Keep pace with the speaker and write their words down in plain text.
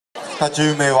立ち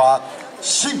運命は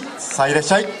新さあいらっ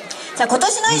しゃい。さあ今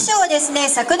年の衣装はですね、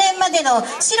昨年までの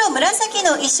白紫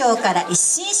の衣装から一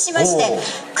新しまして、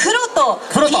黒と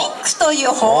ピンクという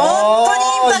本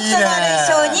当にインパクトのある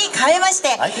衣装に変えまして、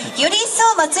より一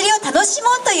層祭りを楽しも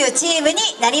うというチームに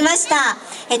なりました。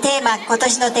今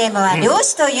年のテーマは漁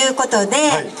師ということで、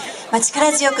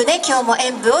力強くね今日も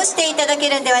演舞をしていただけ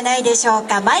るんではないでしょう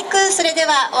か。マイクそれで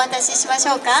はお渡ししまし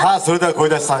ょうか。さあそれでは声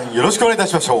出しさんよろしくお願いいた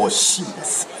しましょう。新で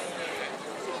す。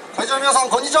会場の皆さん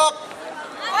こんにちは。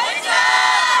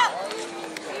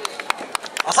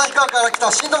旭川から来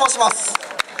た新と申します。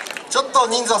ちょっと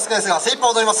人数は少ないですが精一杯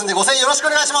踊りますんでご声援よろしくお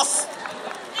願いします。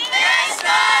お願いし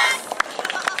ま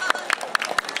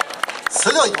す。そ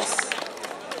れではいきます。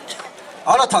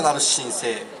新たなる新星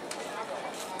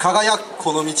輝く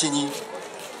この道に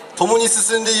共に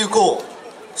進んで行こ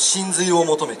う。真髄を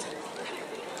求めて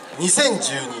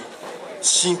2012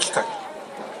新機会。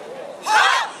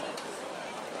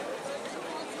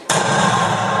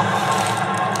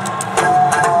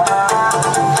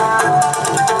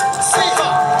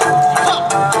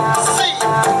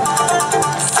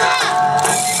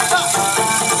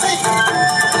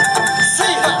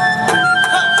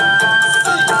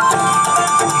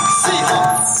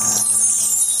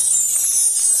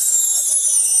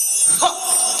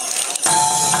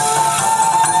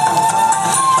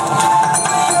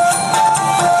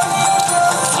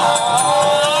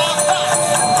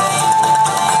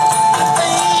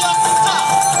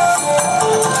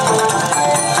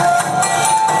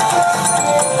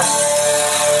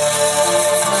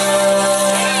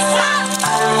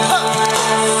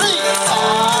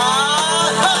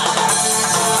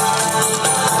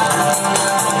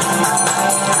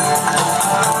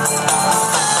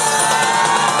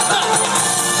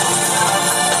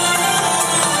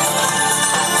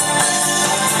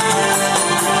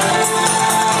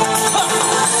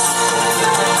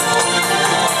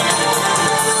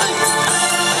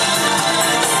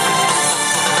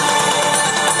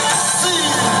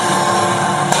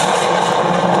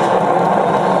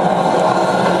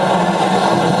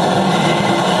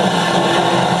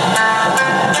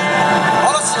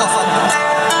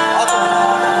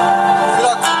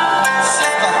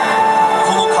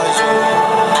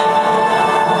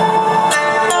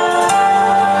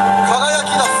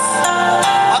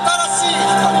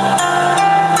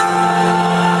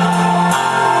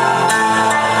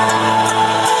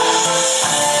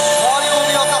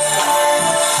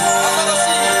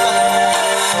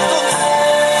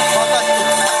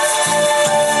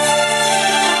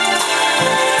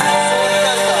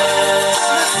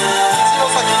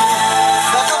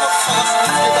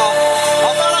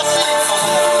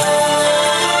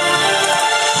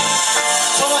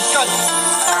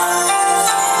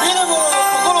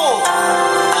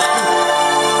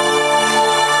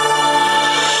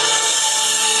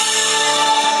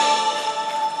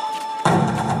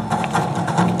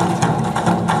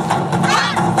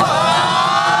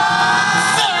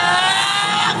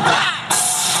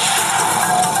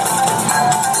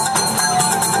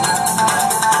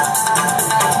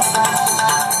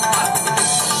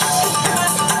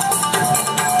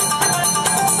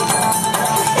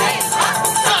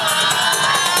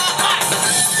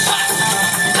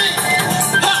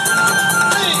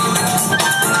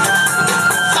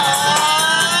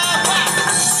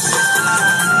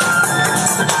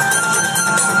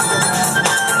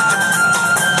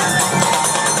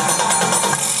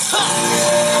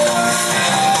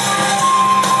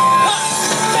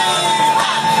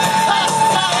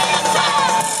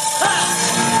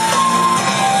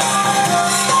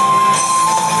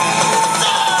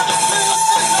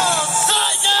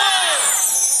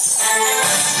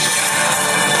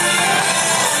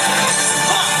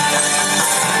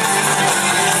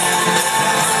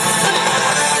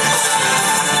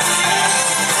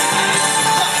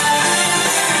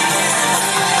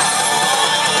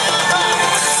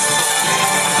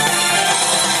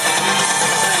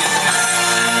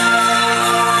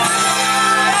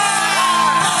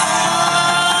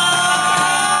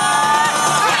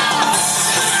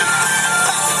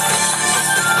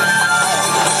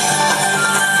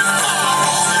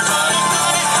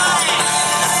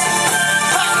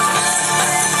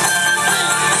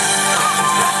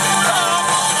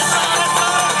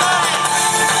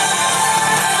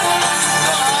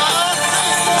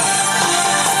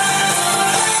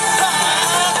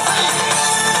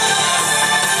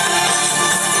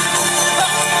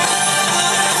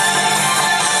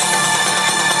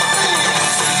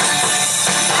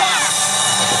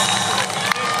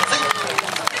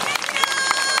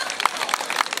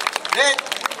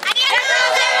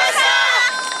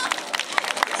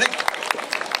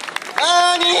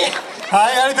は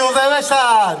い、ありがとうございまし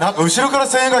た。なんか後ろから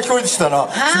声援が聞こえてきたな。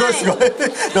すごいすごい。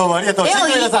どうもありがとう。でも新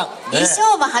規の皆さん。衣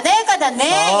装も華やかだね、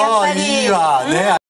やっぱり。いいわね。